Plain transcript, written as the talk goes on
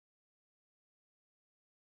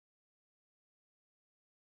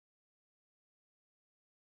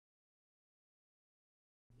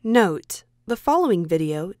Note: the following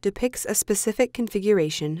video depicts a specific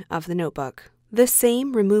configuration of the notebook. The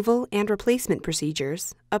same removal and replacement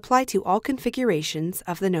procedures apply to all configurations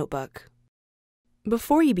of the notebook.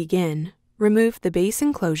 Before you begin, remove the base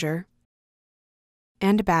enclosure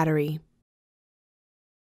and battery.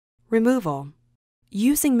 Removal.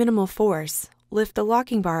 Using minimal force, lift the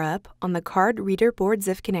locking bar up on the card reader board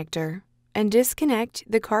ZIF connector and disconnect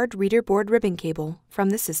the card reader board ribbon cable from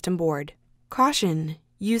the system board. Caution: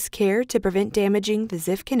 use care to prevent damaging the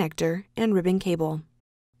ZIF connector and ribbon cable.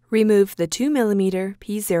 Remove the 2mm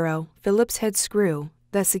P0 Phillips head screw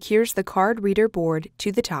that secures the card reader board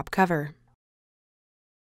to the top cover.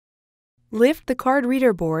 Lift the card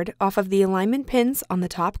reader board off of the alignment pins on the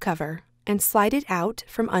top cover and slide it out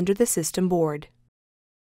from under the system board.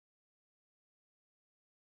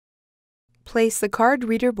 Place the card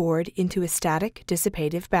reader board into a static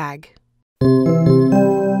dissipative bag.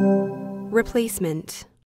 Replacement.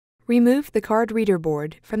 Remove the card reader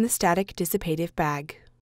board from the static dissipative bag.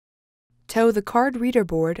 Tow the card reader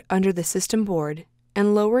board under the system board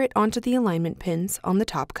and lower it onto the alignment pins on the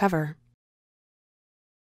top cover.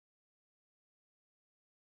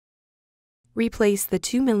 Replace the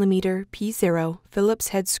 2mm P0 Phillips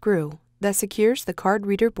head screw that secures the card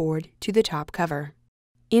reader board to the top cover.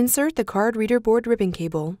 Insert the card reader board ribbon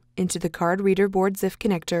cable into the card reader board ZIF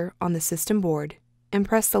connector on the system board and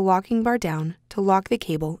press the locking bar down to lock the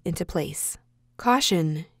cable into place.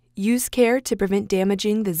 Caution: use care to prevent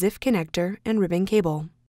damaging the ZIF connector and ribbon cable.